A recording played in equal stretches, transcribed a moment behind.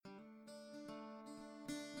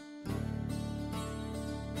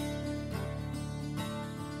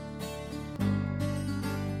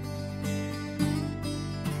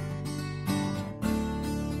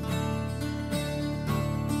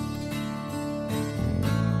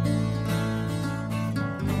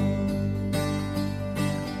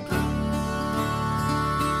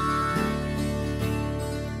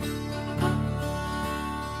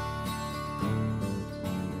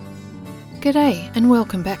G'day and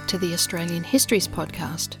welcome back to the Australian Histories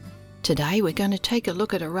podcast. Today we're going to take a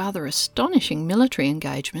look at a rather astonishing military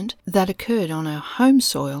engagement that occurred on our home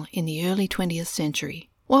soil in the early 20th century.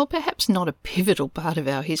 While perhaps not a pivotal part of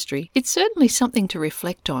our history, it's certainly something to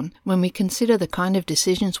reflect on when we consider the kind of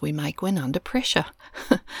decisions we make when under pressure.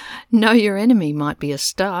 Know your enemy might be a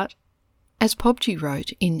start. As Pobji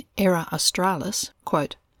wrote in Era Australis,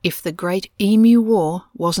 quote, "If the Great Emu War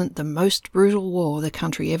wasn't the most brutal war the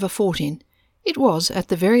country ever fought in, it was, at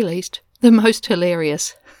the very least, the most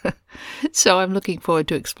hilarious." So I'm looking forward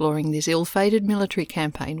to exploring this ill-fated military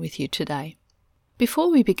campaign with you today.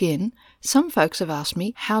 Before we begin, some folks have asked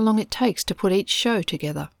me how long it takes to put each show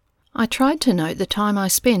together. I tried to note the time I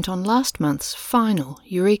spent on last month's final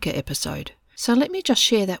Eureka episode, so let me just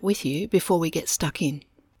share that with you before we get stuck in.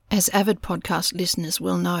 As avid podcast listeners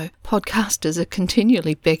will know, podcasters are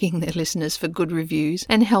continually begging their listeners for good reviews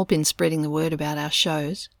and help in spreading the word about our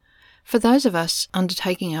shows. For those of us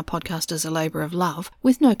undertaking our podcast as a labour of love,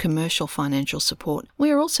 with no commercial financial support, we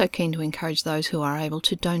are also keen to encourage those who are able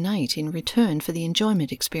to donate in return for the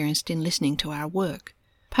enjoyment experienced in listening to our work.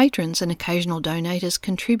 Patrons and occasional donators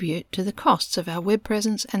contribute to the costs of our web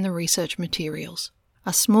presence and the research materials.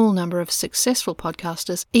 A small number of successful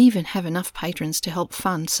podcasters even have enough patrons to help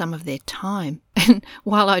fund some of their time. And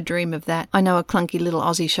while I dream of that, I know a clunky little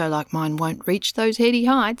Aussie show like mine won't reach those heady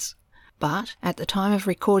heights. But at the time of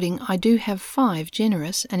recording, I do have 5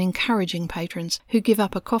 generous and encouraging patrons who give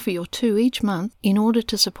up a coffee or 2 each month in order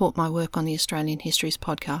to support my work on the Australian Histories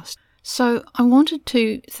podcast. So I wanted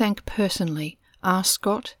to thank personally R.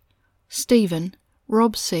 Scott, Stephen,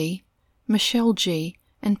 Rob C., Michelle G.,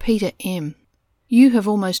 and Peter M. You have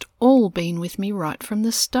almost all been with me right from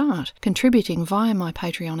the start, contributing via my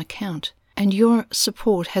Patreon account. And your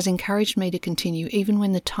support has encouraged me to continue even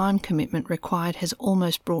when the time commitment required has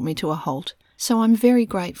almost brought me to a halt. So I'm very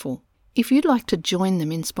grateful. If you'd like to join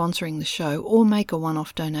them in sponsoring the show or make a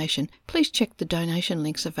one-off donation, please check the donation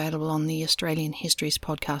links available on the Australian Histories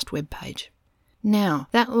podcast webpage. Now,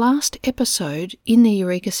 that last episode in the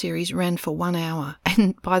Eureka series ran for 1 hour,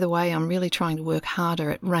 and by the way, I'm really trying to work harder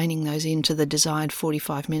at reining those into the desired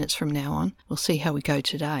 45 minutes from now on. We'll see how we go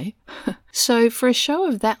today. So for a show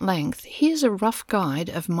of that length, here's a rough guide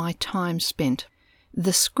of my time spent.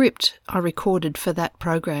 The script I recorded for that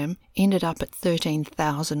program ended up at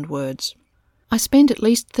 13,000 words. I spent at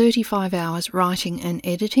least 35 hours writing and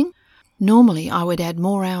editing. Normally, I would add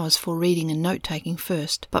more hours for reading and note-taking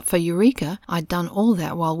first, but for Eureka, I'd done all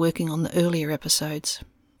that while working on the earlier episodes.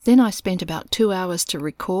 Then I spent about 2 hours to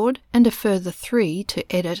record and a further 3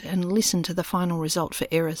 to edit and listen to the final result for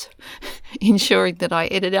errors, ensuring that I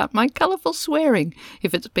edit out my colourful swearing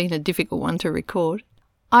if it's been a difficult one to record.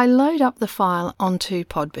 I load up the file onto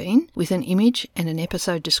Podbean with an image and an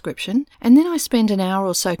episode description, and then I spend an hour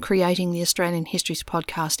or so creating the Australian Histories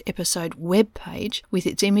podcast episode web page with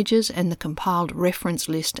its images and the compiled reference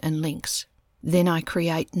list and links. Then I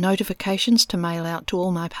create notifications to mail out to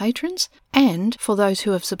all my patrons and for those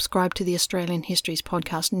who have subscribed to the Australian Histories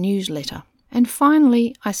podcast newsletter. And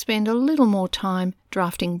finally, I spend a little more time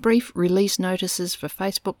drafting brief release notices for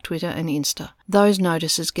Facebook, Twitter and Insta. Those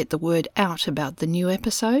notices get the word out about the new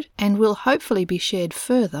episode and will hopefully be shared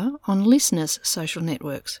further on listeners' social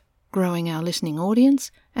networks, growing our listening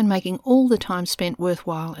audience and making all the time spent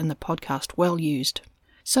worthwhile and the podcast well used.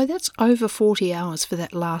 So that's over 40 hours for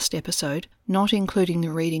that last episode, not including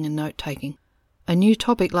the reading and note-taking. A new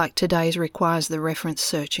topic like today's requires the reference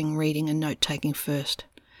searching, reading and note-taking first.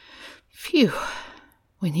 Phew.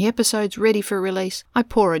 When the episode's ready for release, I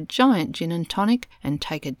pour a giant gin and tonic and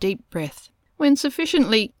take a deep breath. When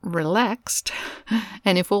sufficiently relaxed,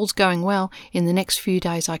 and if all's going well, in the next few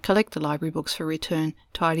days I collect the library books for return,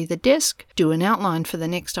 tidy the desk, do an outline for the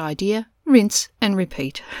next idea, rinse and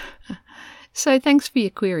repeat. So thanks for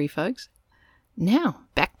your query, folks. Now,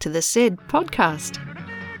 back to the said podcast.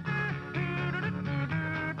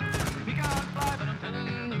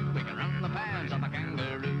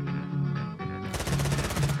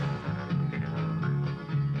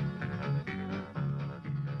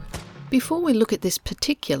 Before we look at this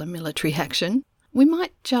particular military action, we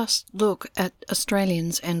might just look at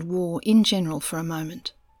Australians and war in general for a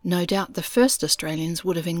moment. No doubt the first Australians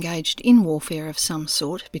would have engaged in warfare of some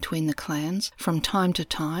sort between the clans from time to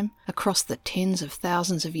time across the tens of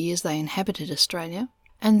thousands of years they inhabited Australia.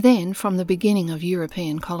 And then, from the beginning of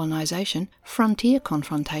European colonisation, frontier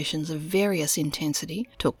confrontations of various intensity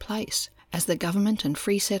took place as the government and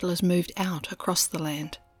free settlers moved out across the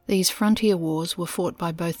land. These frontier wars were fought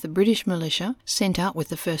by both the British militia, sent out with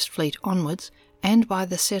the First Fleet onwards, and by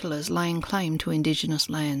the settlers laying claim to indigenous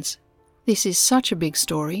lands. This is such a big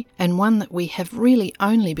story, and one that we have really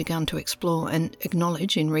only begun to explore and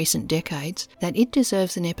acknowledge in recent decades, that it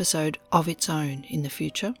deserves an episode of its own in the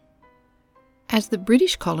future. As the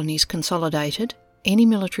British colonies consolidated, any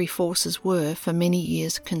military forces were for many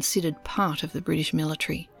years considered part of the British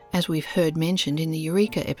military, as we've heard mentioned in the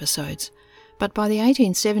Eureka episodes. But by the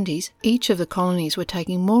 1870s, each of the colonies were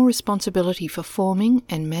taking more responsibility for forming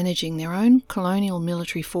and managing their own colonial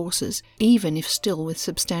military forces, even if still with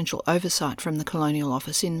substantial oversight from the Colonial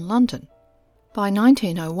Office in London. By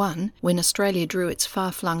 1901, when Australia drew its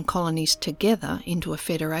far-flung colonies together into a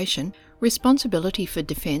federation, responsibility for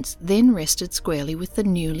defence then rested squarely with the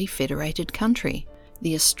newly federated country.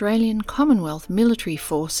 The Australian Commonwealth Military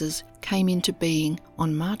Forces came into being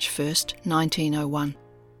on March 1st, 1901.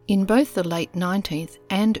 In both the late 19th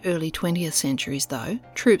and early 20th centuries, though,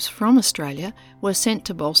 troops from Australia were sent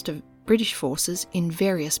to bolster British forces in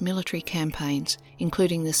various military campaigns,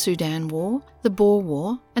 including the Sudan War, the Boer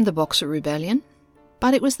War, and the Boxer Rebellion.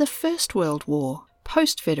 But it was the First World War,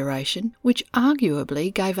 post-Federation, which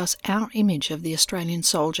arguably gave us our image of the Australian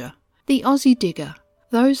soldier, the Aussie digger,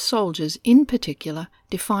 those soldiers in particular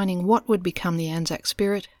defining what would become the Anzac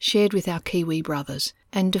spirit shared with our Kiwi brothers,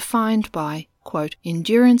 and defined by, quote,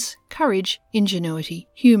 endurance, courage, ingenuity,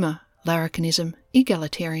 humour, larrikinism,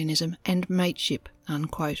 egalitarianism, and mateship,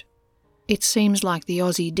 unquote. It seems like the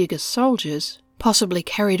Aussie digger soldiers possibly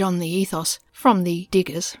carried on the ethos from the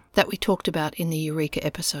diggers that we talked about in the Eureka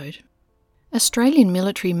episode. Australian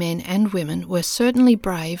military men and women were certainly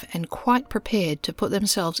brave and quite prepared to put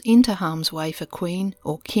themselves into harm's way for Queen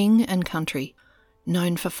or King and country,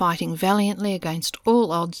 known for fighting valiantly against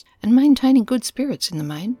all odds and maintaining good spirits in the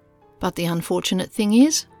main. But the unfortunate thing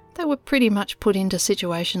is, they were pretty much put into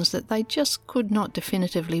situations that they just could not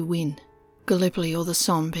definitively win, Gallipoli or the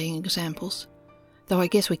Somme being examples, though I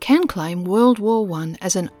guess we can claim World War I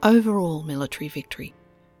as an overall military victory.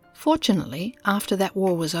 Fortunately, after that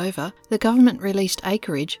war was over, the government released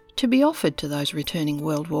acreage to be offered to those returning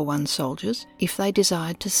World War I soldiers if they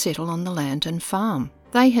desired to settle on the land and farm.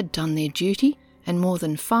 They had done their duty, and more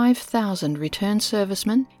than 5,000 returned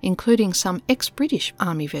servicemen, including some ex-British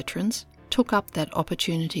Army veterans, took up that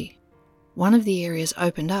opportunity. One of the areas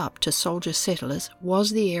opened up to soldier settlers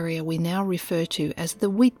was the area we now refer to as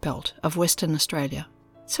the Wheat Belt of Western Australia.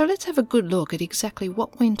 So let's have a good look at exactly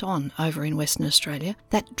what went on over in Western Australia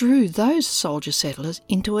that drew those soldier settlers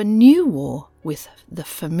into a new war with the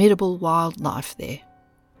formidable wildlife there.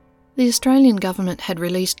 The Australian government had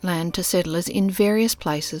released land to settlers in various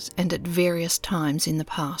places and at various times in the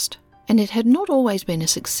past, and it had not always been a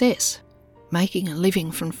success. Making a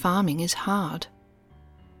living from farming is hard.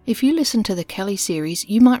 If you listen to the Kelly series,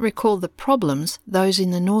 you might recall the problems those in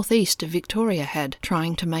the northeast of Victoria had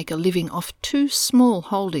trying to make a living off two small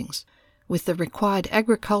holdings, with the required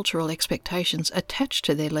agricultural expectations attached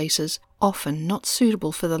to their leases often not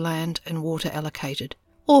suitable for the land and water allocated,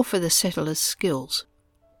 or for the settlers' skills.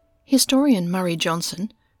 Historian Murray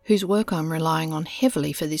Johnson, whose work I'm relying on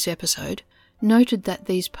heavily for this episode, noted that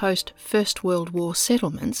these post-First World War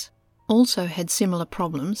settlements also had similar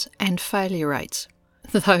problems and failure rates,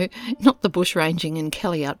 though not the bushranging and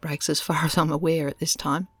Kelly outbreaks as far as I'm aware at this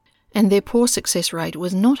time, and their poor success rate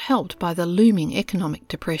was not helped by the looming economic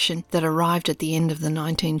depression that arrived at the end of the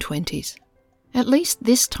 1920s. At least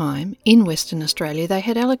this time, in Western Australia, they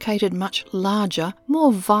had allocated much larger,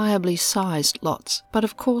 more viably sized lots, but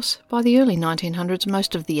of course, by the early 1900s,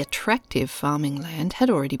 most of the attractive farming land had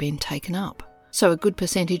already been taken up. So a good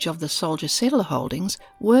percentage of the soldier settler holdings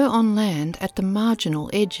were on land at the marginal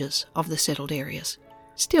edges of the settled areas.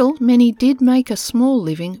 Still, many did make a small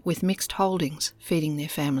living with mixed holdings, feeding their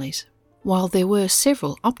families. While there were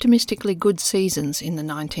several optimistically good seasons in the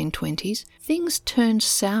 1920s, things turned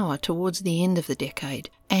sour towards the end of the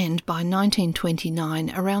decade, and by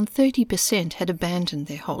 1929 around 30% had abandoned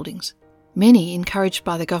their holdings. Many, encouraged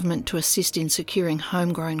by the government to assist in securing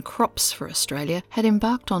homegrown crops for Australia, had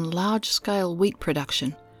embarked on large-scale wheat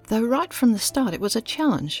production, though right from the start it was a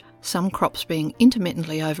challenge, some crops being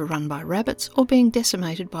intermittently overrun by rabbits or being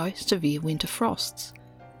decimated by severe winter frosts.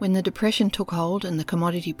 When the Depression took hold and the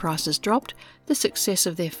commodity prices dropped, the success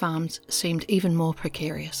of their farms seemed even more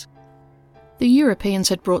precarious. The Europeans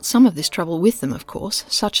had brought some of this trouble with them, of course,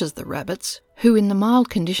 such as the rabbits, who in the mild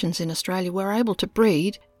conditions in Australia were able to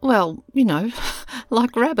breed, well,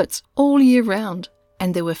 like rabbits, all year round,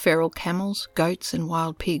 and there were feral camels, goats and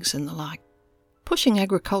wild pigs and the like. Pushing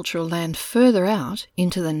agricultural land further out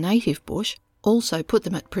into the native bush also put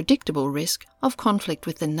them at predictable risk of conflict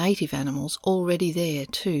with the native animals already there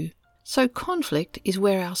too. So conflict is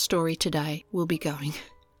where our story today will be going.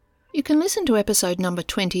 You can listen to episode number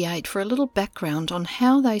 28 for a little background on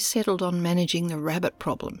how they settled on managing the rabbit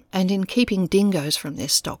problem and in keeping dingoes from their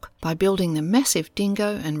stock by building the massive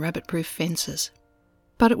dingo and rabbit-proof fences.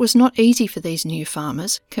 But it was not easy for these new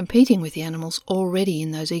farmers, competing with the animals already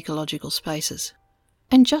in those ecological spaces.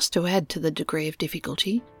 And just to add to the degree of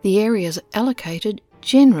difficulty, the areas allocated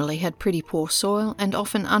generally had pretty poor soil and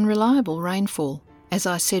often unreliable rainfall. As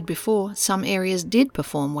I said before, some areas did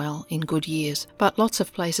perform well in good years, but lots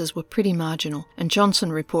of places were pretty marginal, and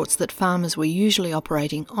Johnson reports that farmers were usually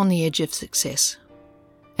operating on the edge of success.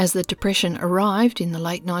 As the Depression arrived in the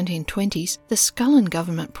late 1920s, the Scullin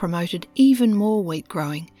government promoted even more wheat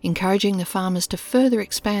growing, encouraging the farmers to further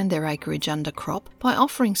expand their acreage under crop by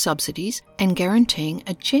offering subsidies and guaranteeing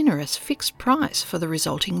a generous fixed price for the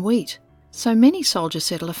resulting wheat. So many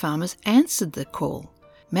soldier-settler farmers answered the call,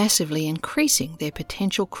 massively increasing their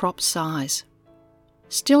potential crop size.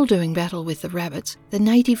 Still doing battle with the rabbits, the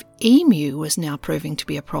native emu was now proving to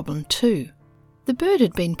be a problem too. The bird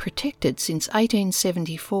had been protected since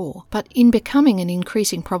 1874, but in becoming an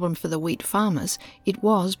increasing problem for the wheat farmers, it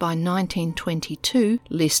was by 1922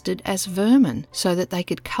 listed as vermin so that they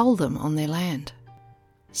could cull them on their land.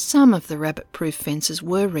 Some of the rabbit-proof fences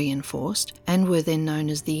were reinforced and were then known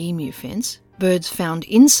as the emu fence. Birds found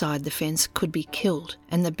inside the fence could be killed,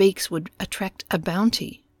 and the beaks would attract a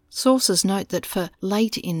bounty. Sources note that for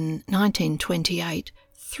late in 1928,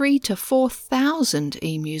 3,000 to 4,000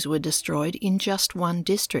 emus were destroyed in just one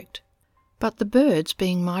district. But the birds,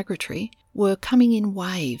 being migratory, were coming in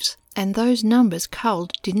waves, and those numbers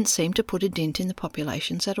culled didn't seem to put a dent in the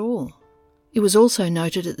populations at all. It was also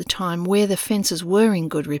noted at the time where the fences were in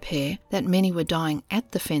good repair that many were dying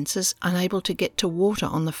at the fences, unable to get to water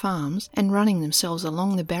on the farms and running themselves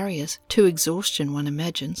along the barriers, to exhaustion one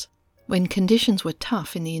imagines. When conditions were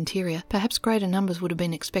tough in the interior, perhaps greater numbers would have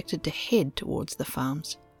been expected to head towards the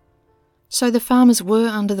farms. So the farmers were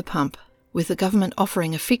under the pump. With the government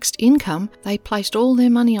offering a fixed income, they placed all their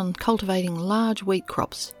money on cultivating large wheat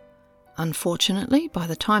crops. Unfortunately, by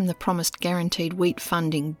the time the promised guaranteed wheat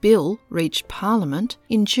funding bill reached Parliament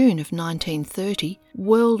in June of 1930,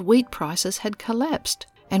 world wheat prices had collapsed,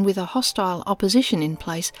 and with a hostile opposition in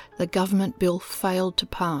place, the government bill failed to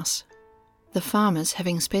pass. The farmers,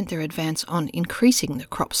 having spent their advance on increasing the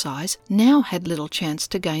crop size, now had little chance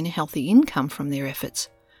to gain a healthy income from their efforts,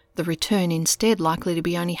 the return instead likely to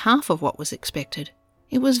be only half of what was expected.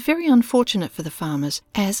 It was very unfortunate for the farmers,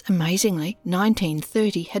 as, amazingly,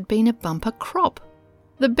 1930 had been a bumper crop.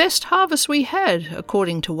 The best harvest we had,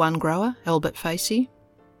 according to one grower, Albert Facey.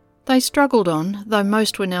 They struggled on, though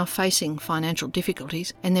most were now facing financial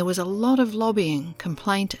difficulties, and there was a lot of lobbying,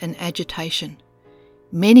 complaint and agitation.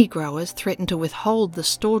 Many growers threatened to withhold the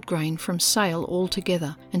stored grain from sale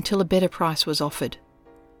altogether until a better price was offered.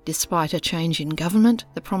 Despite a change in government,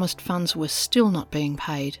 the promised funds were still not being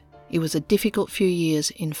paid. It was a difficult few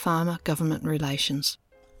years in farmer-government relations.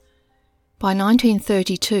 By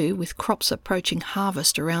 1932, with crops approaching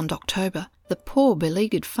harvest around October, the poor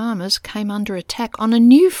beleaguered farmers came under attack on a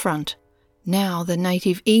new front. Now the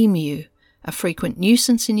native emu, a frequent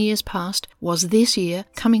nuisance in years past, was this year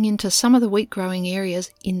coming into some of the wheat-growing areas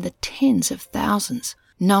in the tens of thousands,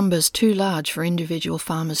 numbers too large for individual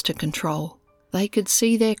farmers to control. They could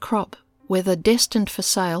see their crop, whether destined for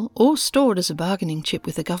sale or stored as a bargaining chip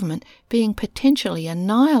with the government, being potentially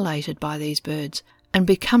annihilated by these birds and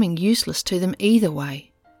becoming useless to them either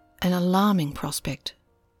way. An alarming prospect.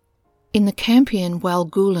 In the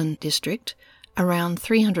Campion-Walgoolan district, around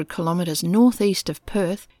 300 kilometres northeast of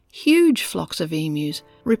Perth, huge flocks of emus,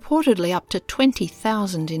 reportedly up to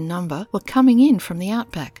 20,000 in number, were coming in from the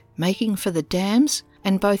outback, making for the dams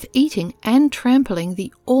and both eating and trampling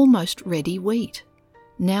the almost ready wheat.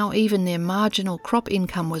 Now even their marginal crop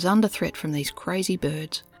income was under threat from these crazy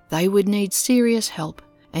birds. They would need serious help,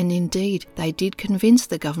 and indeed they did convince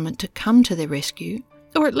the government to come to their rescue,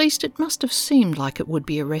 or at least it must have seemed like it would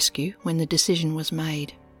be a rescue when the decision was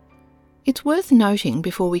made. It's worth noting,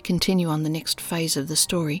 before we continue on the next phase of the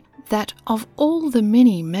story, that of all the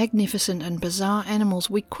many magnificent and bizarre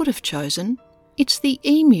animals we could have chosen, it's the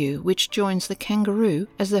emu which joins the kangaroo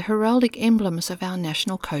as the heraldic emblems of our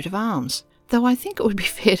national coat of arms. Though I think it would be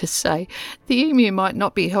fair to say the emu might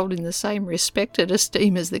not be held in the same respected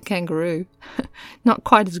esteem as the kangaroo. Not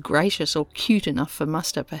quite as gracious or cute enough for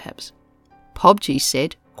muster, perhaps. Pobji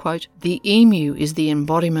said, quote, "The emu is the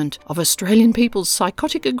embodiment of Australian people's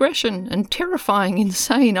psychotic aggression and terrifying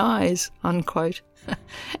insane eyes," unquote.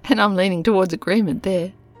 And I'm leaning towards agreement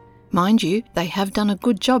there. Mind you, they have done a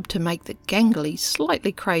good job to make the gangly,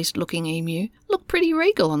 slightly crazed-looking emu look pretty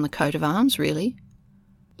regal on the coat of arms, really.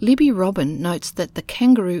 Libby Robin notes that the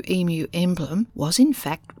kangaroo emu emblem was in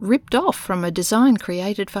fact ripped off from a design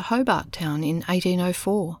created for Hobart Town in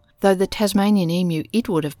 1804, though the Tasmanian emu it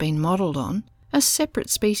would have been modelled on, a separate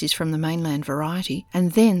species from the mainland variety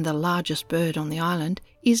and then the largest bird on the island,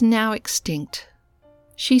 is now extinct.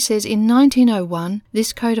 She says in 1901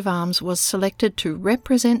 this coat of arms was selected to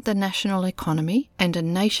represent the national economy and a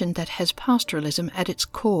nation that has pastoralism at its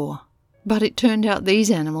core. But it turned out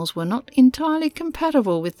these animals were not entirely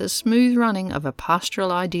compatible with the smooth running of a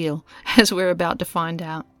pastoral ideal, as we're about to find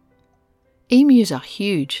out. Emus are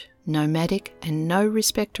huge, nomadic, and no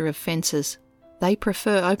respecter of fences. They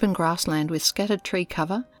prefer open grassland with scattered tree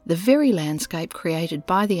cover, the very landscape created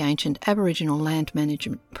by the ancient Aboriginal land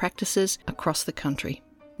management practices across the country.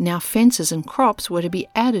 Now fences and crops were to be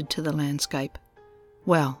added to the landscape.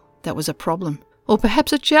 Well, that was a problem, or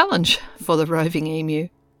perhaps a challenge, for the roving emu.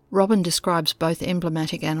 Robin describes both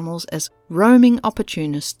emblematic animals as roaming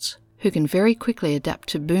opportunists who can very quickly adapt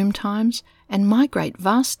to boom times and migrate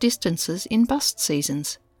vast distances in bust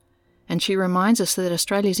seasons. And she reminds us that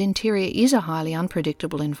Australia's interior is a highly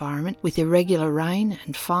unpredictable environment with irregular rain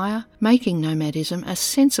and fire, making nomadism a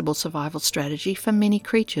sensible survival strategy for many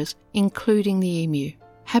creatures, including the emu.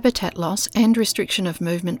 Habitat loss and restriction of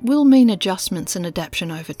movement will mean adjustments and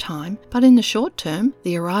adaptation over time, but in the short term,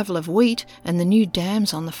 the arrival of wheat and the new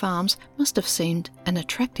dams on the farms must have seemed an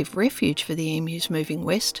attractive refuge for the emus moving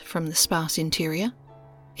west from the sparse interior.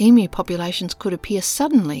 Emu populations could appear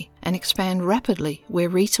suddenly and expand rapidly where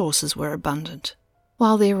resources were abundant.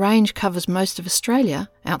 While their range covers most of Australia,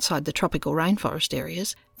 outside the tropical rainforest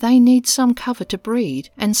areas, they need some cover to breed,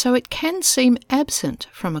 and so it can seem absent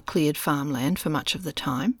from a cleared farmland for much of the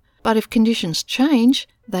time. But if conditions change,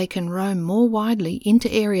 they can roam more widely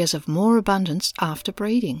into areas of more abundance after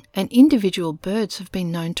breeding, and individual birds have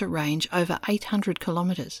been known to range over 800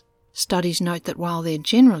 kilometres. Studies note that while they're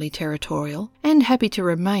generally territorial and happy to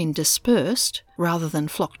remain dispersed rather than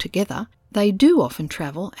flock together, they do often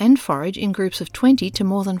travel and forage in groups of 20 to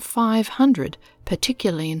more than 500,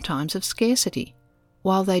 particularly in times of scarcity.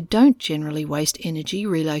 While they don't generally waste energy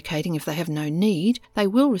relocating if they have no need, they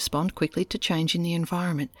will respond quickly to change in the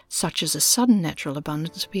environment, such as a sudden natural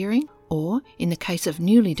abundance appearing, or, in the case of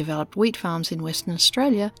newly developed wheat farms in Western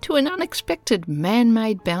Australia, to an unexpected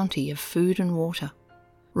man-made bounty of food and water.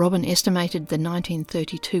 Robin estimated the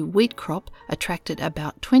 1932 wheat crop attracted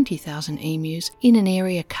about 20,000 emus in an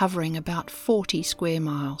area covering about 40 square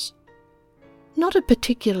miles. Not a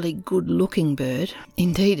particularly good-looking bird,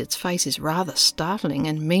 indeed its face is rather startling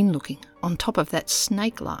and mean-looking. On top of that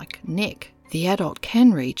snake-like neck, the adult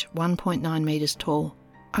can reach 1.9 metres tall.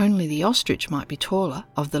 Only the ostrich might be taller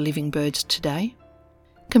of the living birds today.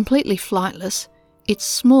 Completely flightless, its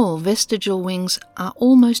small vestigial wings are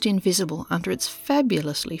almost invisible under its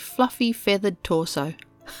fabulously fluffy feathered torso.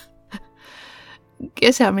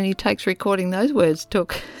 Guess how many takes recording those words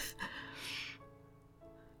took.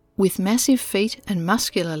 With massive feet and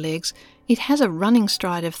muscular legs, it has a running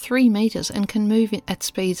stride of 3 metres and can move at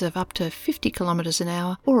speeds of up to 50 kilometres an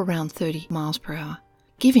hour or around 30 miles per hour,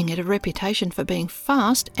 giving it a reputation for being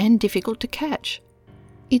fast and difficult to catch.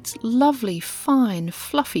 Its lovely, fine,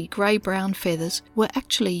 fluffy grey-brown feathers were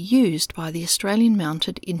actually used by the Australian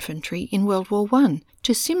Mounted Infantry in World War I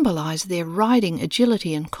to symbolise their riding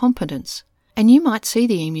agility and competence, and you might see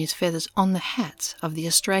the emu's feathers on the hats of the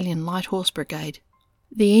Australian Light Horse Brigade.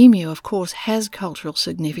 The emu, of course, has cultural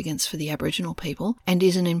significance for the Aboriginal people and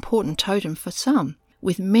is an important totem for some,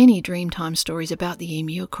 with many Dreamtime stories about the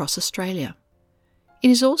emu across Australia. It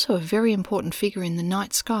is also a very important figure in the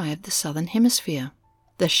night sky of the Southern Hemisphere.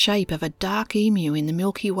 The shape of a dark emu in the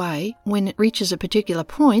Milky Way, when it reaches a particular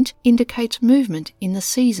point, indicates movement in the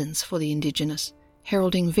seasons for the Indigenous,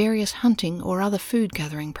 heralding various hunting or other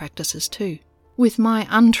food-gathering practices too. With my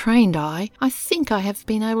untrained eye, I think I have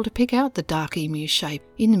been able to pick out the dark emu shape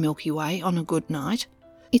in the Milky Way on a good night.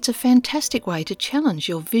 It's a fantastic way to challenge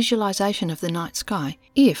your visualisation of the night sky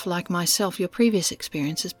if, like myself, your previous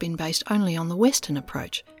experience has been based only on the Western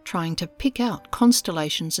approach, trying to pick out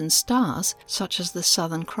constellations and stars such as the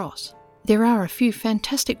Southern Cross. There are a few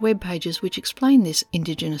fantastic web pages which explain this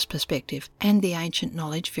Indigenous perspective and the ancient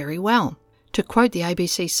knowledge very well. To quote the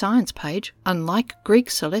ABC Science page, unlike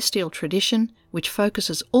Greek celestial tradition, which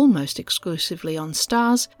focuses almost exclusively on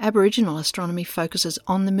stars, Aboriginal astronomy focuses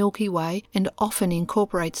on the Milky Way and often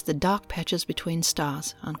incorporates the dark patches between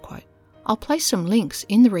stars, unquote. I'll place some links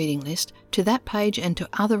in the reading list to that page and to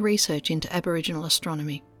other research into Aboriginal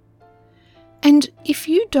astronomy. And if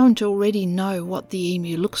you don't already know what the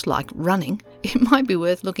emu looks like running, it might be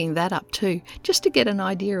worth looking that up too, just to get an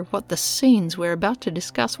idea of what the scenes we're about to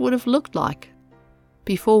discuss would have looked like.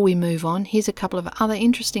 Before we move on, here's a couple of other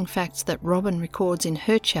interesting facts that Robin records in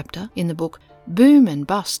her chapter in the book Boom and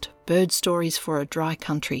Bust, Bird Stories for a Dry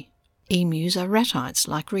Country. Emus are ratites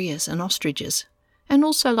like rheas and ostriches, and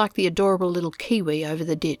also like the adorable little kiwi over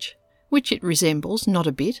the ditch, which it resembles not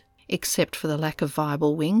a bit, except for the lack of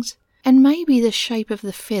viable wings, and maybe the shape of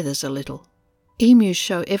the feathers a little. Emus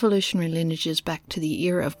show evolutionary lineages back to the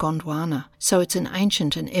era of Gondwana, so it's an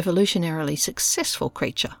ancient and evolutionarily successful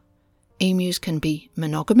creature. Emus can be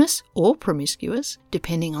monogamous or promiscuous,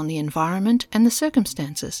 depending on the environment and the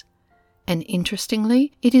circumstances. And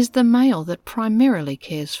interestingly, it is the male that primarily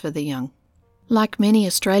cares for the young. Like many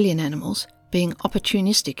Australian animals, being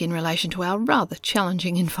opportunistic in relation to our rather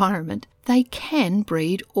challenging environment, they can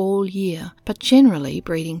breed all year, but generally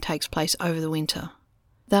breeding takes place over the winter.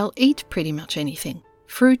 They'll eat pretty much anything: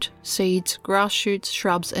 fruit, seeds, grass shoots,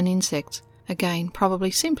 shrubs and insects, again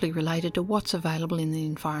probably simply related to what's available in the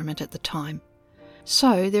environment at the time.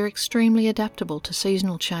 So they're extremely adaptable to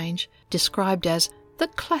seasonal change, described as the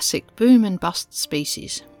classic boom and bust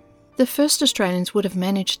species. The first Australians would have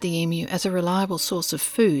managed the emu as a reliable source of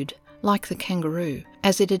food, like the kangaroo,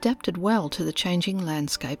 as it adapted well to the changing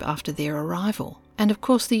landscape after their arrival. And of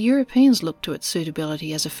course the Europeans looked to its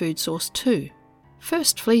suitability as a food source too.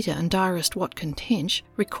 First Fleeter and diarist Watkin Tench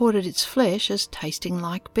recorded its flesh as tasting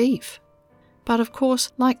like beef. But of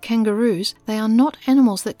course, like kangaroos, they are not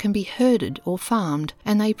animals that can be herded or farmed,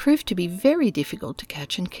 and they proved to be very difficult to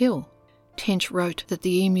catch and kill. Tench wrote that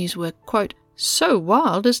the emus were, quote, so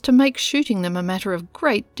wild as to make shooting them a matter of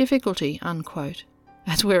great difficulty, unquote,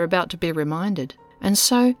 as we're about to be reminded, and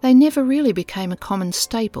so they never really became a common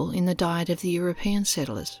staple in the diet of the European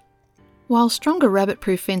settlers. While stronger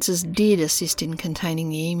rabbit-proof fences did assist in containing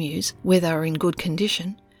the emus, where they were in good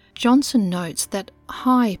condition, Johnson notes that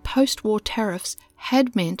high post-war tariffs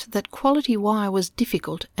had meant that quality wire was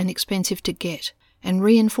difficult and expensive to get, and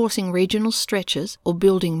reinforcing regional stretches or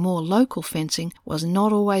building more local fencing was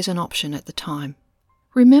not always an option at the time.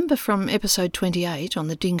 Remember from episode 28 on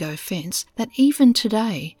the dingo fence that even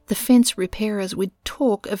today the fence repairers would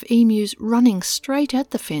talk of emus running straight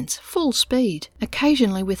at the fence full speed,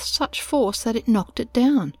 occasionally with such force that it knocked it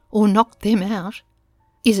down, or knocked them out.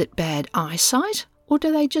 Is it bad eyesight, or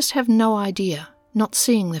do they just have no idea, not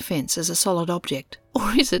seeing the fence as a solid object?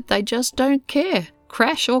 Or is it they just don't care?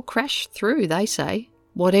 Crash or crash through, they say.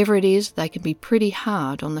 Whatever it is, they can be pretty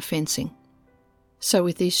hard on the fencing. So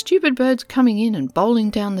with these stupid birds coming in and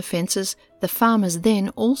bowling down the fences, the farmers then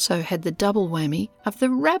also had the double whammy of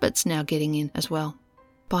the rabbits now getting in as well.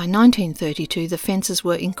 By 1932, the fences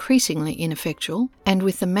were increasingly ineffectual, and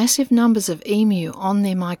with the massive numbers of emu on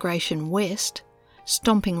their migration west,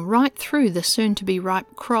 stomping right through the soon-to-be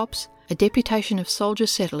ripe crops, a deputation of soldier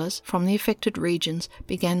settlers from the affected regions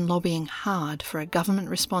began lobbying hard for a government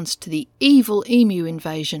response to the evil emu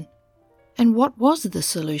invasion. And what was the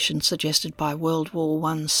solution suggested by World War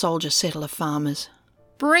I soldier-settler farmers?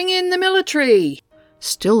 Bring in the military!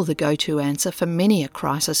 Still the go-to answer for many a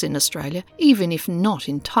crisis in Australia, even if not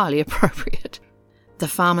entirely appropriate. The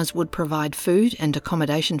farmers would provide food and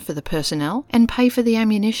accommodation for the personnel and pay for the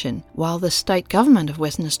ammunition, while the state government of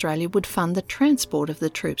Western Australia would fund the transport of the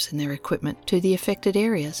troops and their equipment to the affected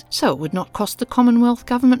areas, so it would not cost the Commonwealth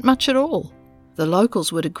government much at all. The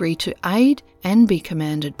locals would agree to aid and be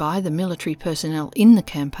commanded by the military personnel in the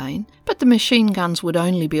campaign, but the machine guns would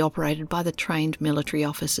only be operated by the trained military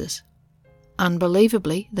officers.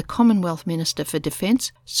 Unbelievably, the Commonwealth Minister for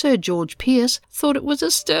Defence, Sir George Pearce, thought it was a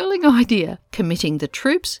sterling idea, committing the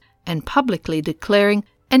troops and publicly declaring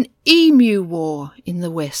an emu war in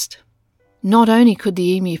the West. Not only could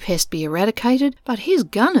the emu pest be eradicated, but his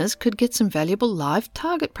gunners could get some valuable live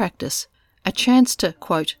target practice, a chance to,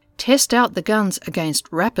 quote, test out the guns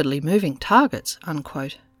against rapidly moving targets,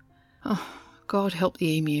 unquote. Oh, God help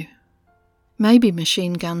the emu. Maybe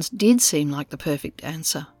machine guns did seem like the perfect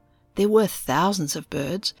answer. There were thousands of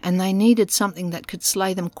birds, and they needed something that could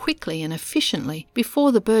slay them quickly and efficiently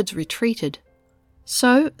before the birds retreated.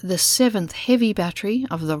 So the 7th Heavy Battery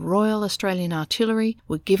of the Royal Australian Artillery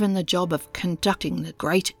were given the job of conducting the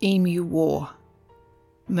Great Emu War.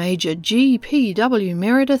 Major G.P.W.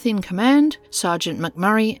 Meredith in command, Sergeant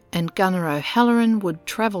McMurray and Gunner O'Halloran would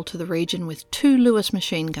travel to the region with 2 Lewis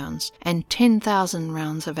machine guns and 10,000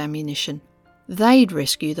 rounds of ammunition. They'd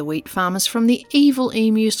rescue the wheat farmers from the evil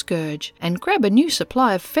emu scourge and grab a new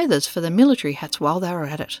supply of feathers for the military hats while they were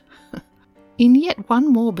at it. In yet one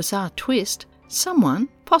more bizarre twist, someone,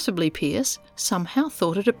 possibly Pearce, somehow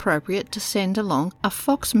thought it appropriate to send along a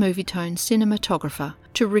Fox Movietone cinematographer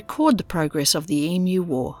to record the progress of the Emu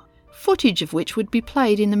War, footage of which would be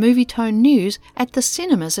played in the Movietone news at the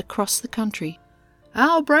cinemas across the country.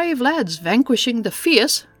 Our brave lads vanquishing the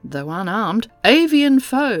fierce, though unarmed, avian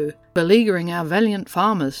foe, beleaguering our valiant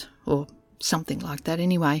farmers, or something like that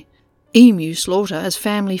anyway. Emu slaughter as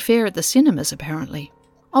family fare at the cinemas, apparently.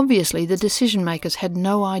 Obviously, the decision-makers had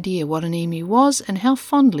no idea what an emu was and how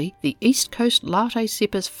fondly the East Coast latte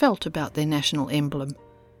sippers felt about their national emblem.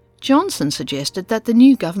 Johnson suggested that the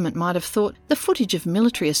new government might have thought the footage of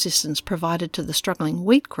military assistance provided to the struggling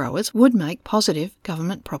wheat growers would make positive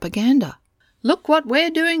government propaganda. Look what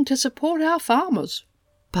we're doing to support our farmers.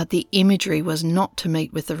 But the imagery was not to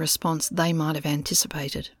meet with the response they might have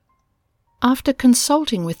anticipated. After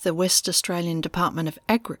consulting with the West Australian Department of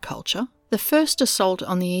Agriculture, the first assault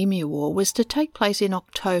on the Emu War was to take place in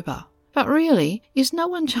October. But really, is no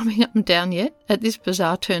one jumping up and down yet at this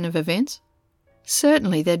bizarre turn of events?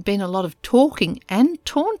 Certainly there'd been a lot of talking and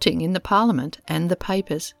taunting in the Parliament and the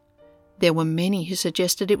papers. There were many who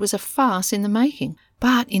suggested it was a farce in the making,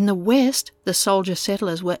 but in the West, the soldier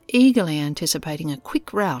settlers were eagerly anticipating a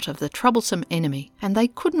quick rout of the troublesome enemy, and they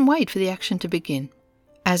couldn't wait for the action to begin.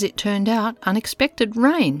 As it turned out, unexpected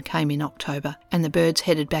rain came in October, and the birds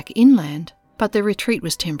headed back inland, but the retreat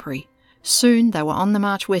was temporary. Soon they were on the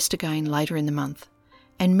march west again later in the month,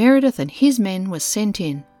 and Meredith and his men were sent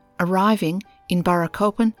in, arriving in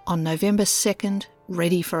Burracoppin on November 2nd,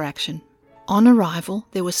 ready for action. On arrival,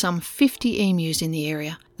 there were some 50 emus in the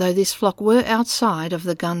area, though this flock were outside of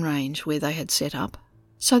the gun range where they had set up.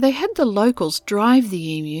 So they had the locals drive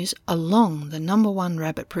the emus along the No. 1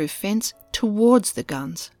 rabbit-proof fence towards the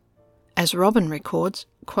guns. As Robin records,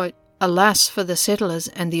 quote, "Alas for the settlers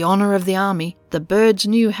and the honour of the army, the birds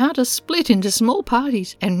knew how to split into small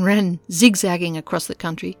parties and ran zigzagging across the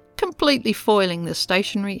country, completely foiling the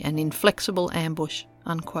stationary and inflexible ambush,"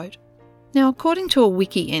 unquote. Now, according to a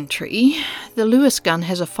wiki entry, the Lewis gun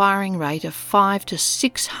has a firing rate of 500 to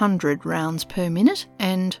 600 rounds per minute,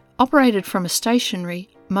 and operated from a stationary,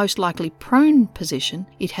 most likely prone position,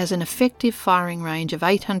 it has an effective firing range of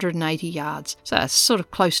 880 yards, so that's sort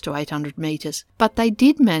of close to 800 metres, but they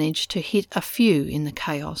did manage to hit a few in the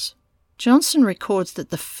chaos. Johnson records that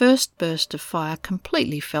the first burst of fire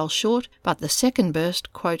completely fell short, but the second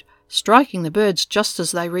burst, quote, "striking the birds just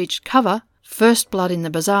as they reached cover, first blood in the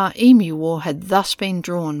bizarre Emu War had thus been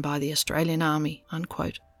drawn by the Australian Army,"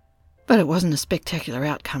 unquote. But it wasn't a spectacular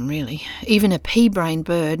outcome, really. Even a pea-brained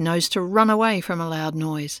bird knows to run away from a loud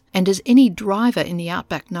noise, and as any driver in the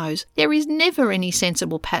outback knows, there is never any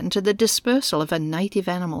sensible pattern to the dispersal of a native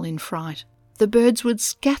animal in fright. The birds would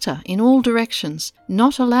scatter in all directions,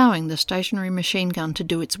 not allowing the stationary machine gun to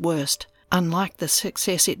do its worst, unlike the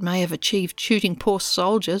success it may have achieved shooting poor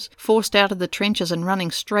soldiers forced out of the trenches and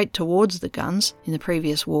running straight towards the guns in the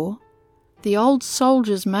previous war. The old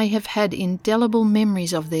soldiers may have had indelible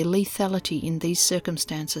memories of their lethality in these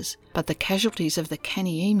circumstances, but the casualties of the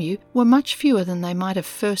canny emu were much fewer than they might have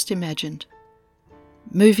first imagined.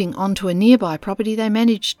 Moving on to a nearby property, they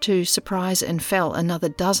managed to surprise and fell another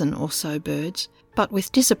dozen or so birds, but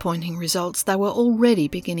with disappointing results, they were already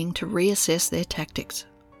beginning to reassess their tactics.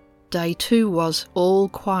 Day 2 was all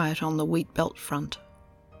quiet on the wheat belt front.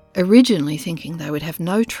 Originally thinking they would have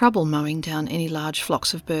no trouble mowing down any large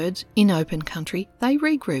flocks of birds in open country, they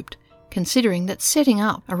regrouped, considering that setting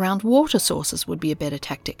up around water sources would be a better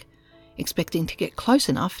tactic, expecting to get close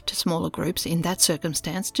enough to smaller groups in that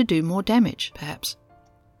circumstance to do more damage, perhaps.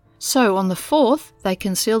 So on the 4th, they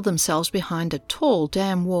concealed themselves behind a tall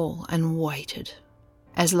dam wall and waited.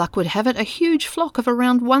 As luck would have it, a huge flock of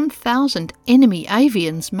around 1,000 enemy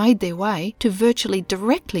avians made their way to virtually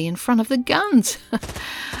directly in front of the guns.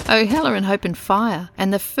 O'Halloran opened fire,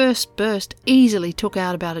 and the first burst easily took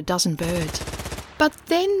out about a dozen birds. But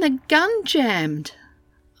then the gun jammed.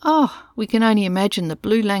 Oh, we can only imagine the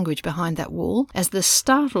blue language behind that wall as the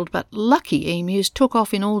startled but lucky emus took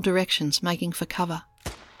off in all directions, making for cover.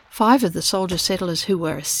 5 of the soldier settlers who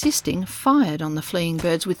were assisting fired on the fleeing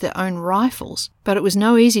birds with their own rifles, but it was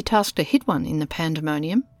no easy task to hit one in the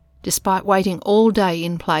pandemonium. Despite waiting all day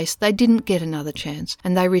in place, they didn't get another chance,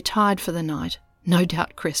 and they retired for the night, no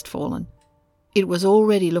doubt crestfallen. It was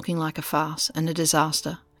already looking like a farce and a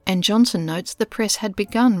disaster, and Johnson notes the press had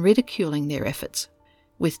begun ridiculing their efforts.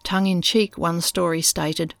 With tongue-in-cheek, one story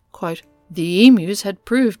stated, quote, "The emus had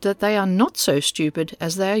proved that they are not so stupid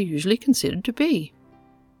as they are usually considered to be.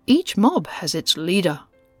 Each mob has its leader,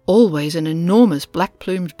 always an enormous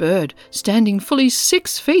black-plumed bird, standing fully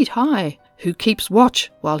 6 feet high, who keeps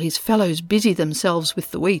watch while his fellows busy themselves with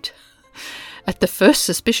the wheat. At the first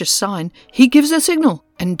suspicious sign, he gives a signal,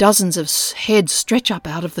 and dozens of heads stretch up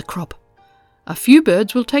out of the crop. A few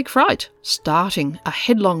birds will take fright, starting a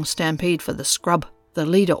headlong stampede for the scrub, the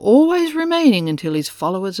leader always remaining until his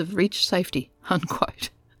followers have reached safety," unquote.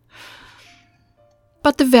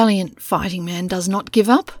 But the valiant fighting man does not give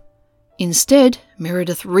up. Instead,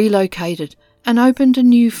 Meredith relocated and opened a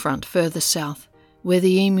new front further south, where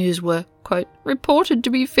the emus were, quote, reported to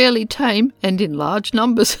be fairly tame and in large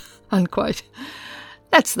numbers, unquote.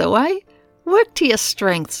 That's the way. Work to your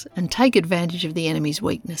strengths and take advantage of the enemy's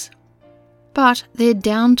weakness. But their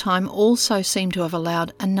downtime also seemed to have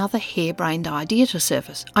allowed another harebrained idea to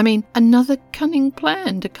surface. Another cunning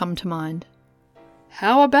plan to come to mind.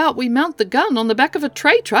 How about we mount the gun on the back of a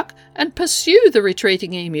tray truck and pursue the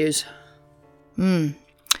retreating emus?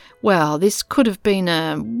 Well, this could have been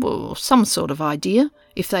some sort of idea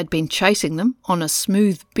if they'd been chasing them on a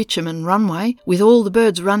smooth bitumen runway with all the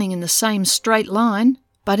birds running in the same straight line.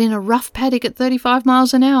 But in a rough paddock at 35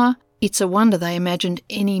 miles an hour, it's a wonder they imagined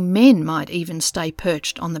any men might even stay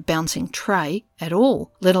perched on the bouncing tray at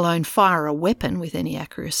all, let alone fire a weapon with any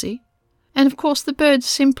accuracy. And of course the birds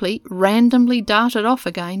simply randomly darted off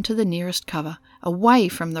again to the nearest cover, away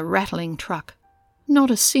from the rattling truck.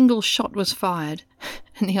 Not a single shot was fired,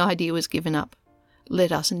 and the idea was given up.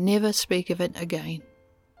 Let us never speak of it again.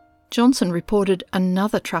 Johnson reported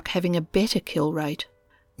another truck having a better kill rate,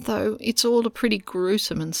 though it's all a pretty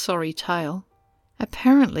gruesome and sorry tale.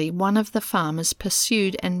 Apparently one of the farmers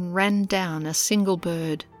pursued and ran down a single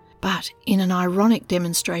bird, but in an ironic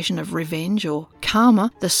demonstration of revenge or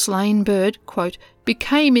karma, the slain bird, quote,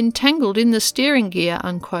 became entangled in the steering gear,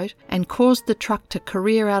 unquote, and caused the truck to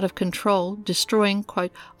career out of control, destroying,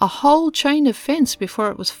 quote, a whole chain of fence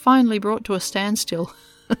before it was finally brought to a standstill.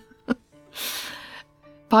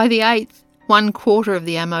 By the 8th, 1/4 of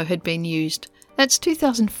the ammo had been used. That's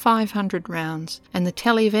 2,500 rounds, and the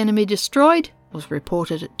tally of enemy destroyed was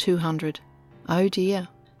reported at 200. Oh dear.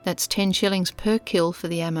 That's 10 shillings per kill for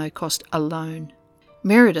the ammo cost alone.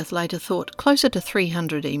 Meredith later thought closer to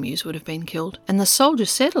 300 emus would have been killed, and the soldier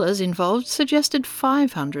settlers involved suggested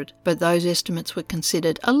 500, but those estimates were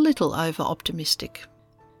considered a little over-optimistic.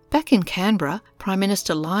 Back in Canberra, Prime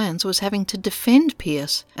Minister Lyons was having to defend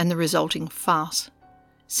Pearce and the resulting farce.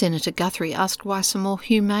 Senator Guthrie asked why some more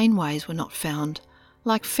humane ways were not found,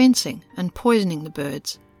 like fencing and poisoning the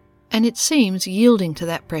birds. And it seems, yielding to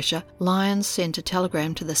that pressure, Lyons sent a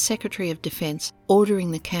telegram to the Secretary of Defence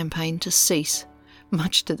ordering the campaign to cease,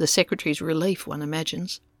 much to the Secretary's relief, one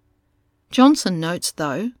imagines. Johnson notes,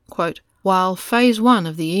 though, quote, while Phase 1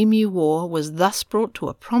 of the Emu War was thus brought to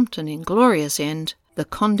a prompt and inglorious end, the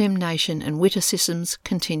condemnation and witticisms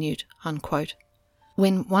continued, unquote.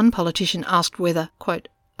 When one politician asked whether, quote,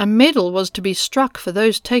 a medal was to be struck for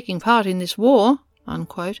those taking part in this war,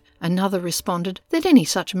 unquote, another responded that any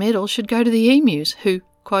such medal should go to the emus, who,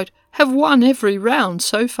 quote, have won every round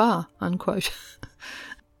so far, unquote.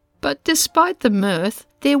 But despite the mirth,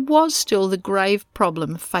 there was still the grave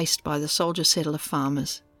problem faced by the soldier-settler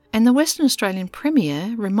farmers, and the Western Australian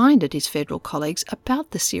Premier reminded his federal colleagues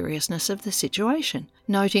about the seriousness of the situation,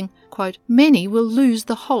 noting, quote, many will lose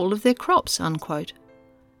the whole of their crops, unquote.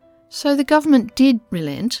 So the government did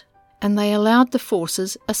relent, and they allowed the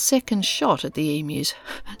forces a second shot at the emus,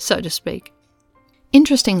 so to speak.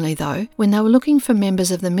 Interestingly, though, when they were looking for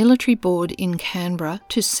members of the military board in Canberra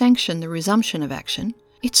to sanction the resumption of action,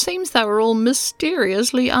 it seems they were all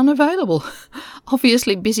mysteriously unavailable,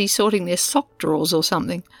 obviously busy sorting their sock drawers or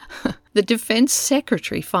something. The Defence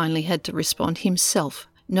Secretary finally had to respond himself,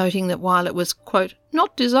 noting that while it was, quote,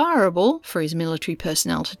 not desirable for his military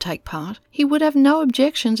personnel to take part, he would have no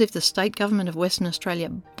objections if the state government of Western Australia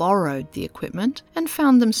borrowed the equipment and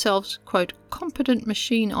found themselves, quote, competent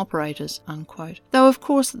machine operators, unquote, though of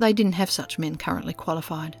course they didn't have such men currently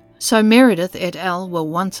qualified. So Meredith et al. Were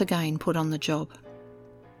once again put on the job.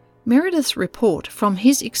 Meredith's report from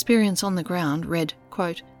his experience on the ground read,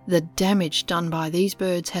 quote, the damage done by these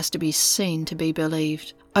birds has to be seen to be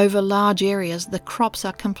believed. Over large areas, the crops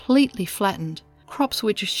are completely flattened. Crops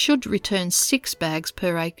which should return 6 bags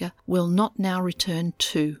per acre will not now return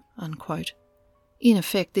 2, unquote. In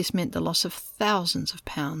effect, this meant the loss of thousands of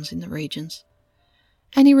pounds in the regions.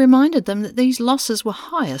 And he reminded them that these losses were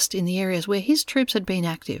highest in the areas where his troops had been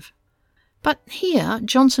active. But here,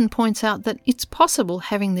 Johnson points out that it's possible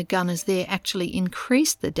having the gunners there actually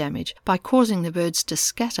increased the damage by causing the birds to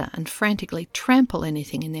scatter and frantically trample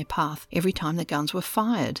anything in their path every time the guns were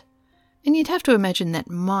fired. And you'd have to imagine that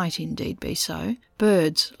might indeed be so.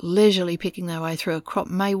 Birds, leisurely picking their way through a crop,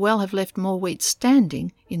 may well have left more wheat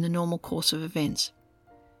standing in the normal course of events.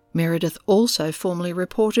 Meredith also formally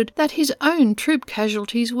reported that his own troop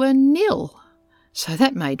casualties were nil, so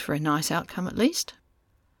that made for a nice outcome at least.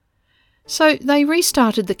 So they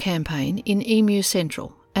restarted the campaign in Emu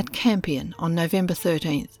Central at Campion on November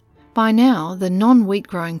 13th. By now, the non-wheat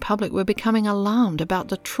growing public were becoming alarmed about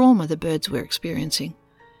the trauma the birds were experiencing.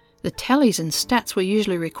 The tallies and stats were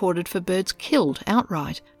usually recorded for birds killed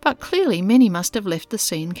outright, but clearly many must have left the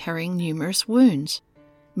scene carrying numerous wounds.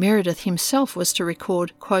 Meredith himself was to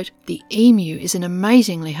record, quote, "The emu is an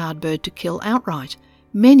amazingly hard bird to kill outright.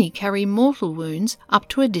 Many carry mortal wounds up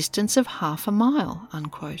to a distance of half a mile,"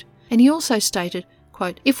 unquote. And he also stated,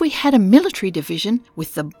 quote, "If we had a military division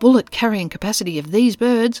with the bullet-carrying capacity of these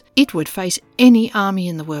birds, it would face any army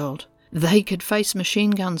in the world. They could face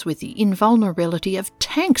machine guns with the invulnerability of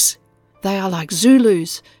tanks. They are like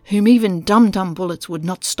Zulus, whom even dum-dum bullets would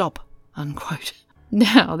not stop," unquote.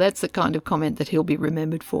 Now, that's the kind of comment that he'll be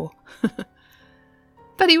remembered for.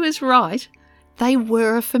 But he was right. They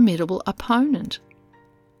were a formidable opponent.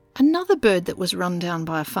 Another bird that was run down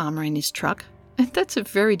by a farmer in his truck, and that's a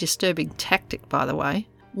very disturbing tactic, by the way,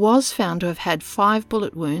 was found to have had 5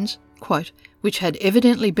 bullet wounds, quote, "which had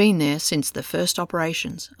evidently been there since the first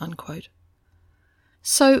operations," unquote.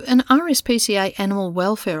 So an RSPCA animal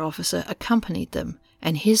welfare officer accompanied them,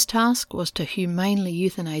 and his task was to humanely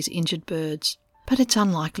euthanize injured birds. But it's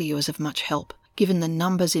unlikely he was of much help, given the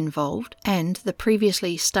numbers involved and the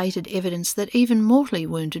previously stated evidence that even mortally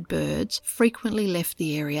wounded birds frequently left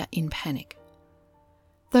the area in panic.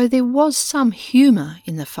 Though there was some humour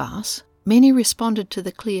in the farce, many responded to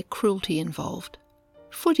the clear cruelty involved.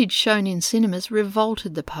 Footage shown in cinemas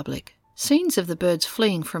revolted the public. Scenes of the birds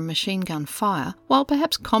fleeing from machine gun fire, while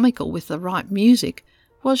perhaps comical with the right music,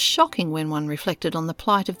 was shocking when one reflected on the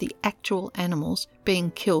plight of the actual animals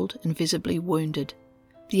being killed and visibly wounded.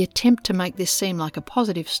 The attempt to make this seem like a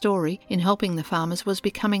positive story in helping the farmers was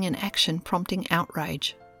becoming an action prompting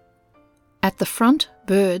outrage. At the front,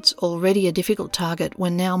 birds, already a difficult target,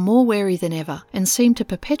 were now more wary than ever and seemed to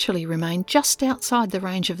perpetually remain just outside the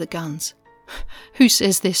range of the guns. Who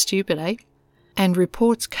says they're stupid, eh? And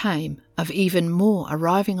reports came of even more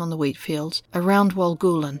arriving on the wheat fields around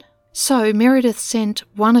Walgoolan. So Meredith sent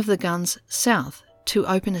one of the guns south to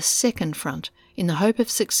open a second front in the hope of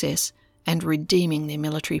success and redeeming their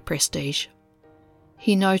military prestige.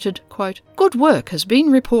 He noted, quote, "Good work has been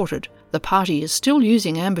reported. The party is still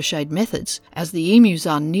using ambuscade methods, as the emus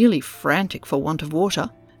are nearly frantic for want of water.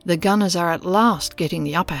 The gunners are at last getting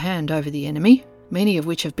the upper hand over the enemy, many of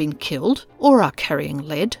which have been killed or are carrying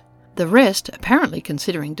lead. The rest, apparently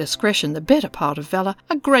considering discretion the better part of valour,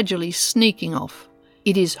 are gradually sneaking off.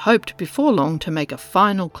 It is hoped before long to make a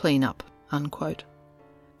final clean-up," unquote.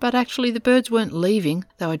 But actually the birds weren't leaving,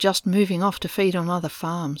 they were just moving off to feed on other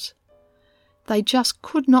farms. They just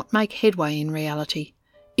could not make headway in reality,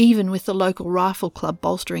 even with the local rifle club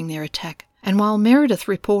bolstering their attack. And while Meredith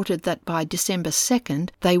reported that by December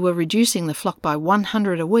 2nd they were reducing the flock by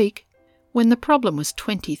 100 a week, when the problem was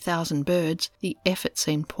 20,000 birds, the effort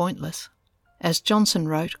seemed pointless. As Johnson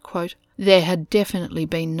wrote, quote, "There had definitely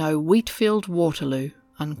been no wheat-field Waterloo,"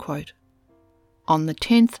 unquote. On the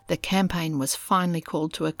 10th, the campaign was finally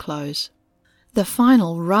called to a close. The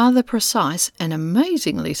final, rather precise and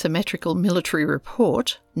amazingly symmetrical military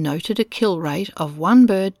report noted a kill rate of 1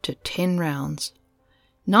 bird to 10 rounds.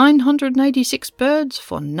 986 birds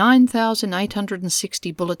for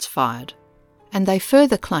 9,860 bullets fired. And they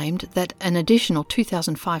further claimed that an additional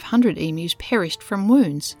 2,500 emus perished from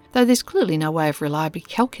wounds, though there's clearly no way of reliably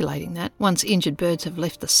calculating that once injured birds have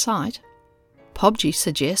left the site. Pobgy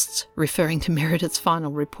suggests, referring to Meredith's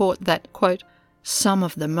final report, that, quote, "Some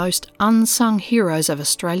of the most unsung heroes of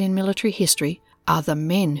Australian military history are the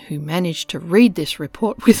men who managed to read this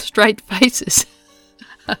report with straight faces."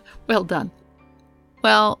 Well done.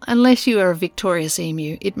 Well, unless you are a victorious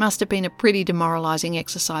emu, it must have been a pretty demoralising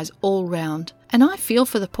exercise all round, and I feel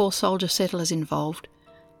for the poor soldier settlers involved.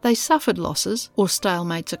 They suffered losses or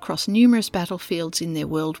stalemates across numerous battlefields in their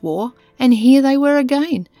world war, and here they were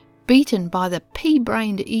again, beaten by the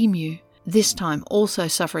pea-brained emu, this time also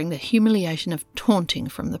suffering the humiliation of taunting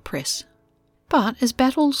from the press. But as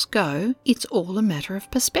battles go, it's all a matter of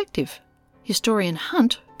perspective. Historian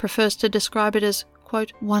Hunt prefers to describe it as,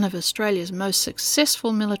 quote, "one of Australia's most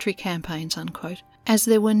successful military campaigns," unquote, as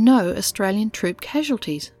there were no Australian troop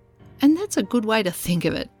casualties. And that's a good way to think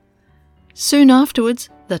of it. Soon afterwards,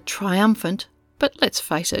 the triumphant, but let's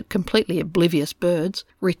face it, completely oblivious birds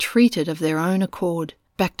retreated of their own accord,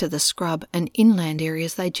 back to the scrub and inland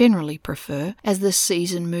areas they generally prefer as the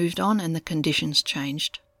season moved on and the conditions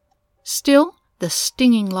changed. Still, the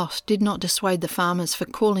stinging loss did not dissuade the farmers for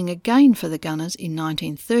calling again for the gunners in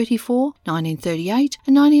 1934, 1938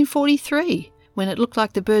 and 1943, when it looked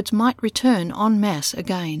like the birds might return en masse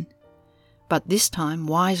again. But this time,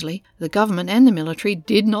 wisely, the government and the military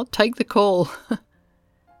did not take the call.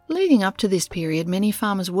 Leading up to this period, many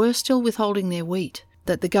farmers were still withholding their wheat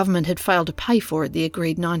that the government had failed to pay for at the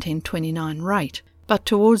agreed 1929 rate, But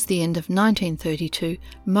towards the end of 1932,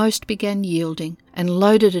 most began yielding and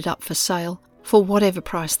loaded it up for sale for whatever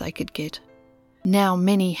price they could get. Now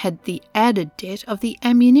many had the added debt of the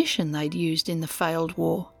ammunition they'd used in the failed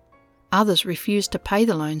war. Others refused to pay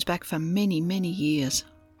the loans back for many, many years.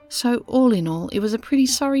 So all in all, it was a pretty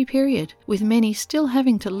sorry period, with many still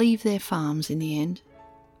having to leave their farms in the end.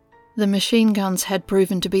 The machine guns had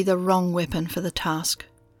proven to be the wrong weapon for the task.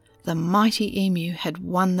 The mighty Emu had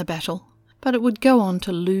won the battle, but it would go on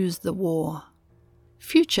to lose the war.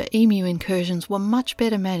 Future Emu incursions were much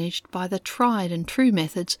better managed by the tried and true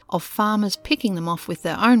methods of farmers picking them off with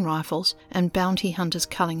their own rifles and bounty hunters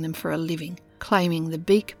culling them for a living, claiming the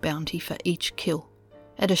beak bounty for each kill.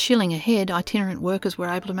 At $1 a head, itinerant workers were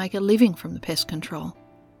able to make a living from the pest control.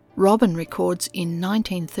 Robin records in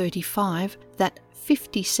 1935 that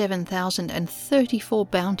 57,034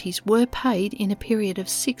 bounties were paid in a period of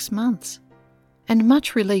 6 months. And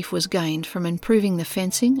much relief was gained from improving the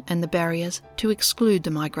fencing and the barriers to exclude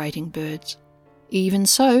the migrating birds. Even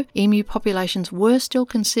so, emu populations were still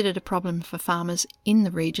considered a problem for farmers in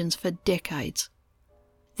the regions for decades.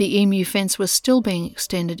 The emu fence was still being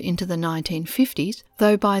extended into the 1950s,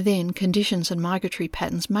 though by then conditions and migratory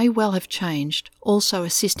patterns may well have changed, also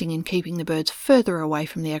assisting in keeping the birds further away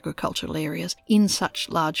from the agricultural areas in such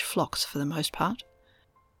large flocks for the most part.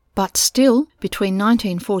 But still, between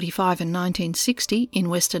 1945 and 1960 in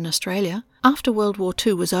Western Australia, after World War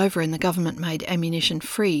II was over and the government made ammunition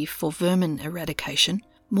free for vermin eradication,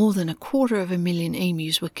 more than 250,000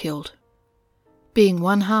 emus were killed. Being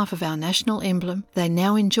one half of our national emblem, they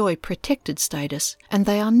now enjoy protected status, and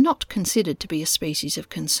they are not considered to be a species of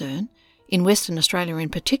concern. In Western Australia in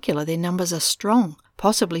particular, their numbers are strong,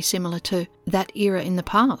 possibly similar to that era in the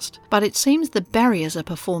past, but it seems the barriers are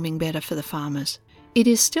performing better for the farmers. It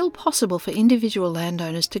is still possible for individual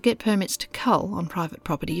landowners to get permits to cull on private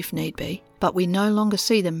property if need be, but we no longer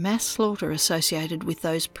see the mass slaughter associated with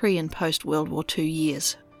those pre- and post-World War II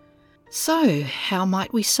years. So, how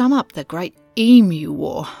might we sum up the Great Emu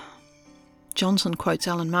War? Johnson quotes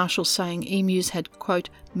Alan Marshall saying emus had, quote,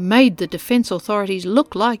 made the defence authorities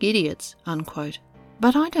look like idiots, unquote.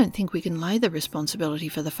 But I don't think we can lay the responsibility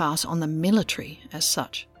for the farce on the military as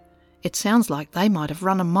such. It sounds like they might have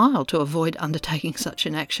run a mile to avoid undertaking such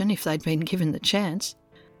an action if they'd been given the chance.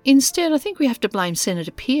 Instead, I think we have to blame Senator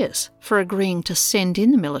Pearce for agreeing to send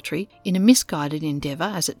in the military in a misguided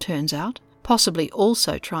endeavour, as it turns out, possibly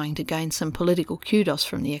also trying to gain some political kudos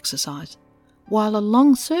from the exercise. While a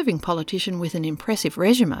long-serving politician with an impressive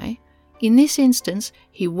resume, in this instance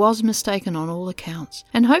he was mistaken on all accounts,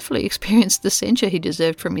 and hopefully experienced the censure he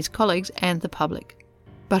deserved from his colleagues and the public.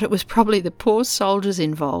 But it was probably the poor soldiers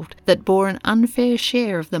involved that bore an unfair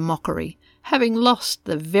share of the mockery, having lost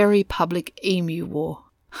the very public Emu War.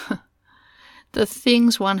 The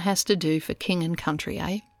things one has to do for king and country,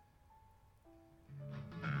 eh?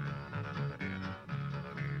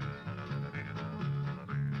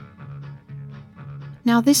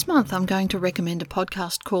 Now this month I'm going to recommend a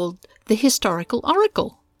podcast called The Historical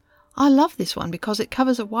Oracle. I love this one because it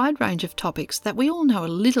covers a wide range of topics that we all know a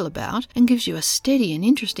little about and gives you a steady and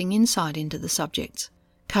interesting insight into the subjects.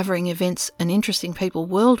 Covering events and interesting people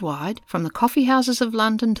worldwide, from the coffee houses of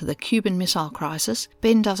London to the Cuban Missile Crisis,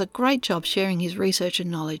 Ben does a great job sharing his research and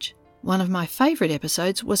knowledge. One of my favourite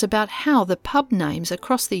episodes was about how the pub names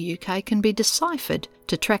across the UK can be deciphered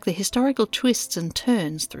to track the historical twists and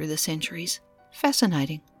turns through the centuries.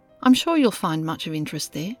 Fascinating. I'm sure you'll find much of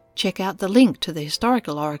interest there. Check out the link to the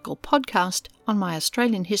Historical Oracle podcast on my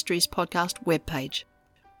Australian Histories podcast webpage.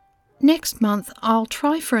 Next month, I'll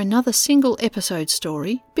try for another single episode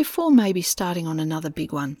story before maybe starting on another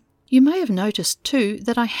big one. You may have noticed too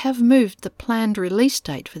that I have moved the planned release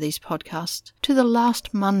date for these podcasts to the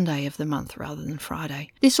last Monday of the month rather than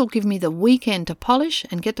Friday. This will give me the weekend to polish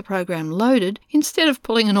and get the program loaded instead of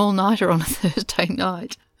pulling an all-nighter on a Thursday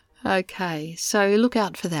night. Okay, so look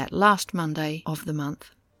out for that last Monday of the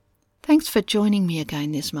month. Thanks for joining me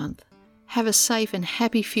again this month. Have a safe and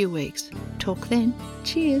happy few weeks. Talk then.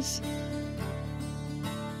 Cheers.